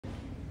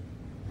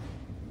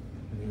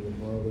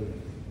Father,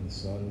 and the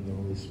Son, and the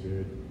Holy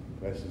Spirit.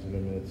 Christ is in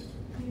our midst.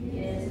 He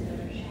is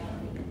and ever shall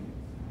be.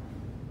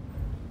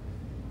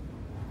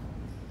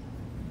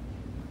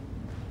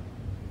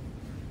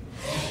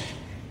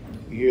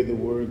 We hear the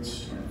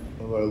words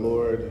of our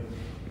Lord,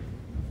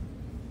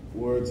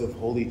 words of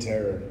holy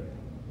terror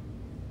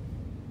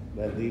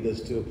that lead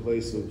us to a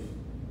place of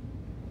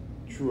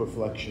true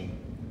reflection.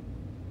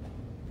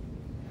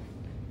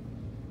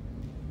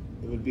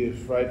 It would be a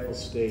frightful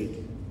state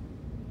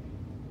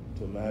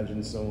to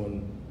imagine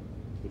someone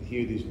would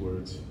hear these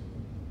words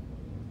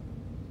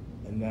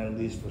and not, at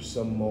least for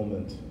some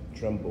moment,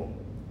 tremble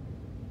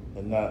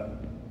and not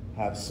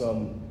have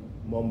some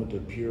moment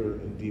of pure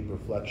and deep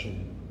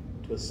reflection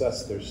to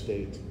assess their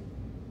state.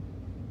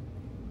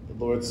 The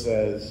Lord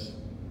says,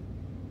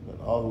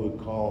 not all who would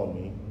call on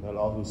me, not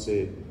all who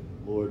say,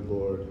 Lord,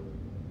 Lord,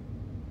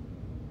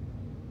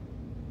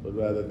 but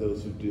rather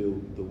those who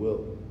do the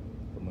will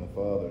of my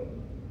Father.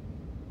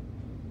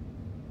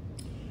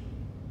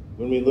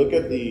 When we look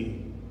at the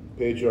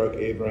patriarch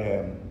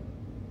Abraham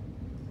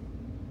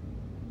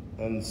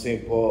and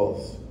St.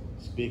 Paul's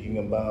speaking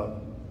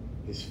about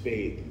his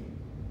faith,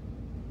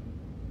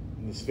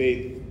 and his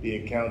faith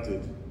being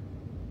counted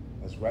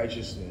as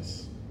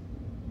righteousness,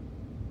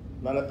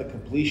 not at the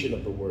completion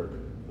of the work,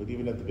 but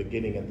even at the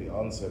beginning, at the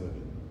onset of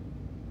it.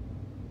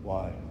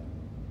 Why?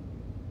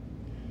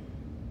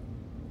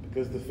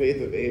 Because the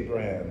faith of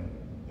Abraham,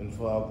 and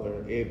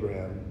Father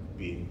Abraham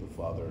being the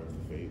father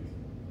of the faith,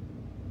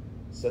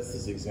 sets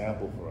this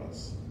example for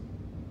us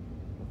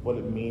of what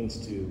it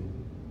means to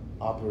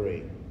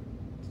operate,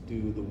 to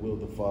do the will of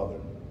the Father.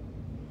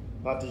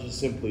 Not to just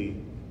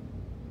simply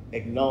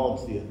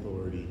acknowledge the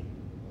authority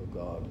of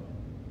God,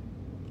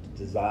 but to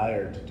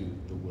desire to do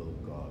the will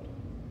of God.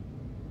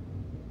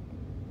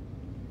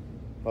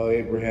 Father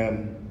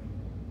Abraham,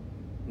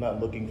 not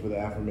looking for the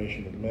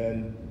affirmation of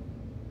men.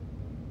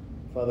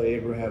 Father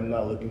Abraham,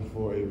 not looking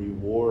for a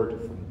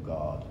reward from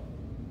God,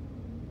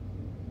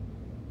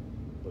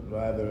 but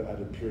rather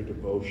out of pure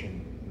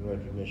devotion and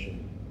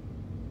recognition,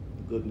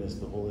 the goodness,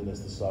 the holiness,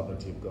 the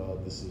sovereignty of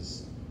God. This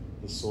is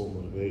his sole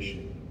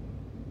motivation.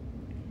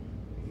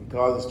 It can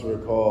cause us to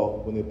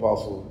recall when the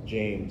Apostle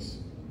James,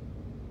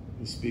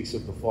 he speaks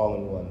of the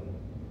fallen one.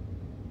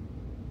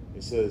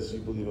 He says, you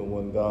believe in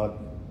one God,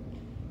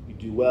 you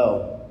do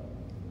well.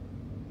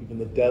 Even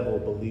the devil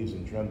believes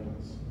and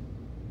trembles.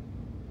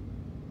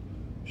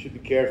 We should be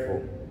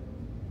careful,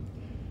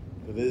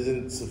 because it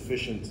isn't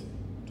sufficient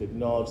to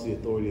acknowledge the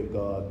authority of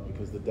God,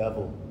 because the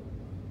devil,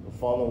 the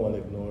fallen one,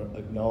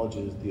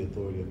 acknowledges the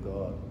authority of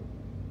God.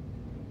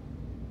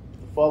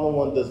 The fallen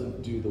one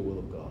doesn't do the will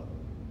of God.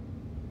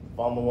 The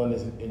fallen one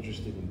isn't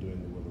interested in doing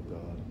the will of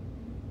God.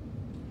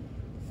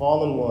 The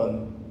fallen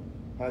one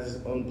has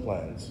his own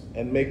plans,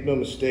 and make no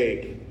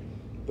mistake,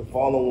 the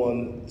fallen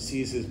one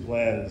sees his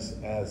plans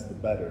as the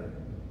better,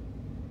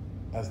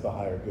 as the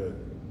higher good.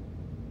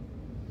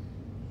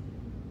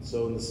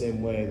 So in the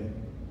same way,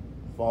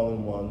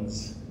 fallen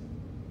ones,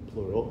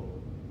 plural,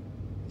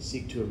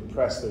 seek to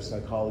impress their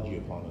psychology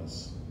upon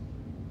us.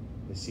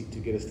 They seek to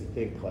get us to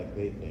think like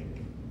they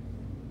think.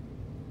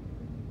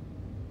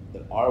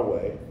 That our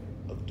way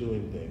of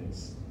doing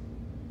things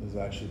is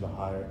actually the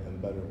higher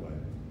and better way.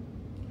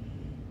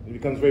 It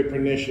becomes very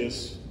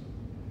pernicious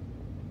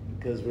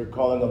because we're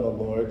calling on the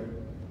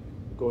Lord,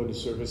 we're going to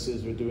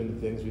services, we're doing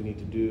the things we need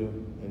to do,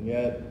 and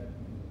yet,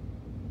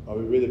 are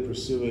we really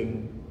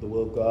pursuing the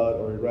will of God,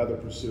 or are we rather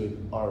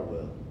pursuing our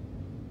will?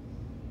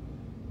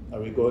 Are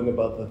we going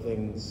about the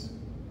things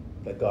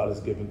that God has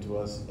given to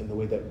us in the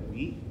way that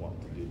we want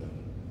to do them?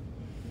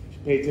 If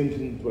you pay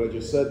attention to what I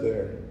just said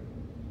there,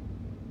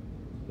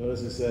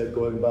 notice I said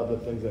going about the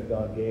things that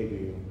God gave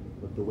you,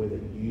 but the way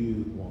that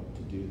you want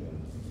to do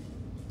them.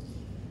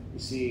 You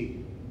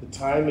see, the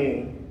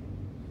timing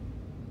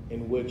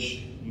in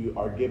which you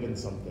are given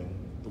something,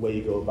 the way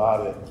you go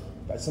about it,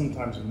 that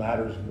sometimes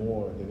matters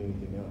more than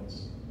anything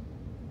else.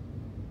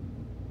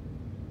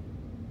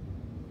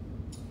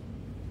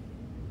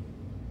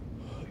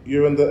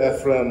 You're in the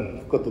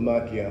Ephraim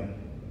Kotonakia.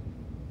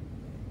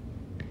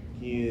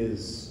 He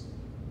is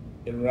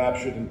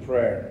enraptured in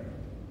prayer,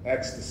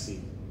 ecstasy.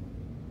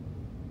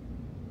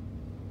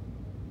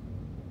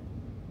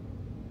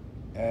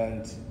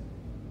 And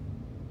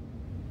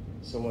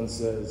someone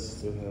says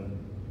to him,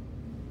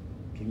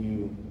 can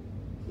you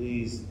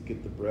please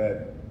get the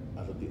bread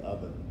out of the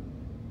oven?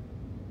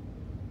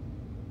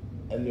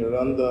 And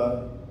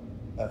Yoranda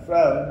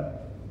Ephraim,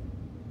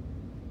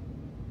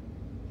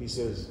 he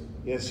says,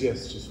 yes,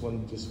 just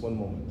one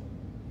moment.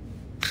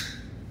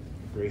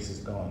 Grace is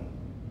gone.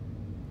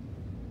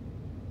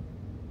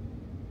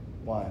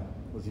 Why?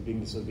 Was he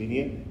being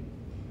disobedient?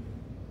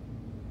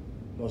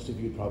 Most of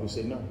you would probably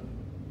say no.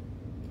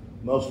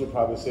 Most would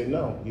probably say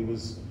no.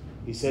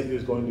 He said he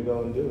was going to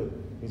go and do it.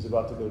 He's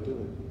about to go do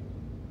it.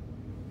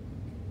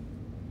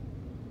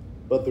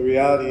 But the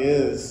reality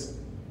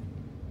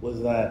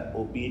was that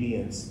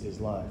obedience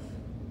is life.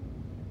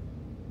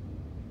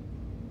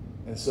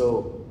 And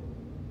so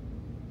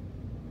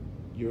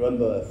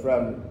Yoranda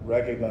Ephraim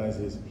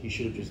recognizes he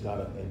should have just got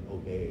up and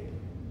obeyed.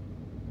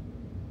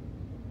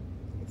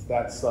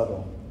 that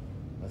subtle,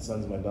 my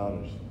sons, my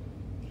daughters.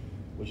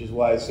 Which is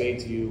why I say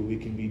to you, we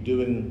can be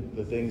doing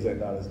the things that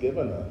God has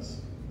given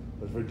us,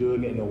 but if we're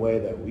doing it in a way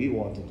that we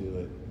want to do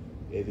it,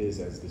 it is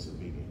as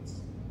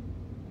disobedience.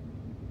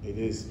 It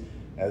is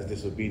as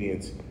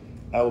disobedience.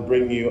 I will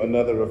bring you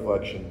another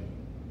reflection.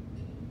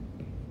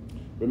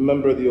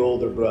 Remember the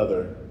older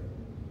brother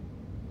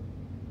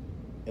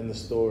in the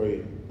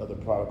story of the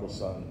prodigal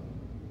son.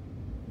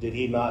 Did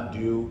he not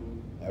do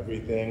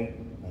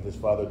everything that his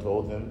father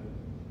told him?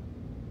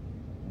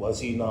 Was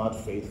he not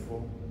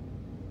faithful?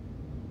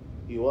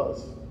 He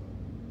was.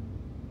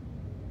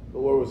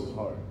 But where was his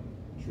heart,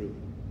 truly?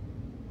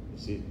 You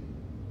see?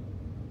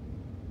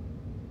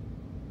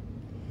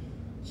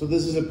 So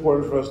this is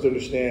important for us to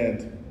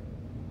understand,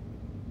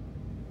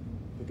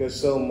 because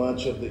so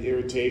much of the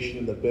irritation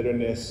and the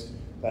bitterness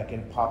that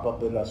can pop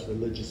up in us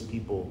religious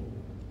people,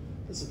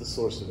 this is the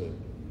source of it.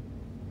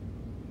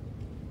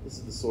 This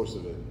is the source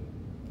of it.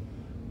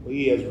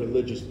 We as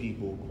religious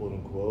people, quote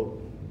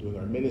unquote, doing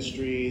our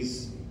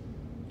ministries,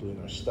 doing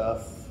our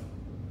stuff,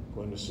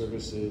 going to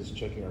services,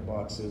 checking our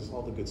boxes,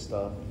 all the good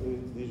stuff.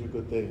 These are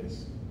good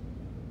things.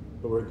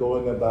 But we're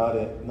going about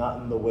it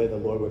not in the way the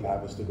Lord would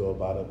have us to go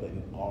about it, but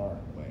in our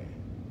way.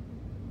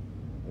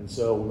 And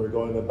so when we're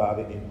going about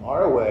it in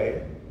our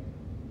way,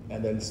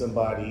 and then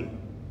somebody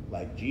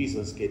like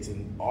Jesus gets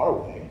in our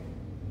way,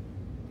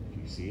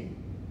 you see,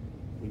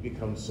 we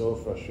become so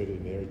frustrated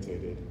and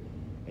irritated.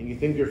 And you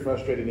think you're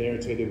frustrated and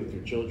irritated with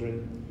your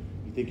children,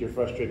 you think you're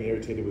frustrated and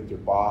irritated with your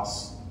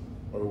boss,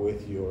 or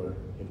with your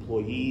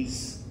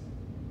employees,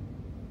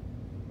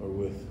 or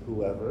with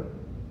whoever,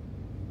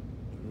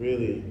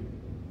 really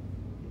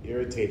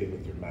irritated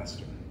with your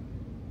master.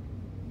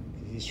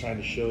 Because he's trying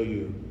to show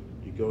you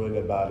you're going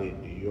about it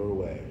your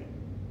way.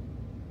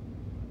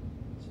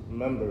 So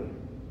remember,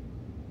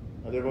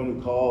 not everyone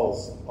who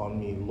calls on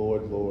me,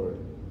 Lord, Lord,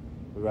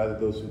 but rather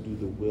those who do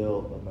the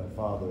will of my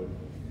Father.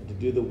 And to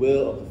do the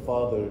will of the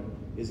Father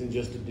isn't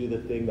just to do the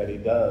thing that he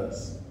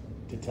does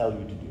to tell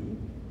you to do.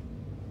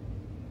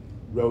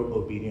 Rote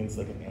obedience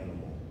like an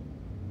animal.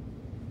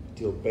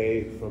 To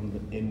obey from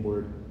the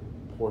inward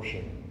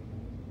portion.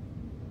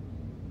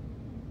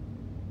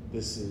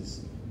 This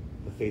is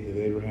the faith of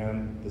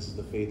Abraham. This is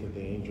the faith of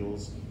the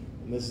angels.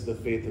 And this is the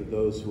faith of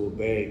those who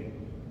obey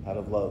out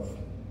of love.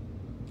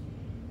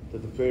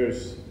 That the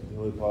prayers of the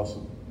Holy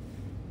Apostle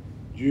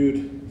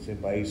Jude,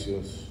 St.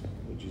 Paisius,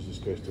 Lord Jesus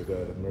Christ, our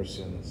God, have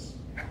mercy on us.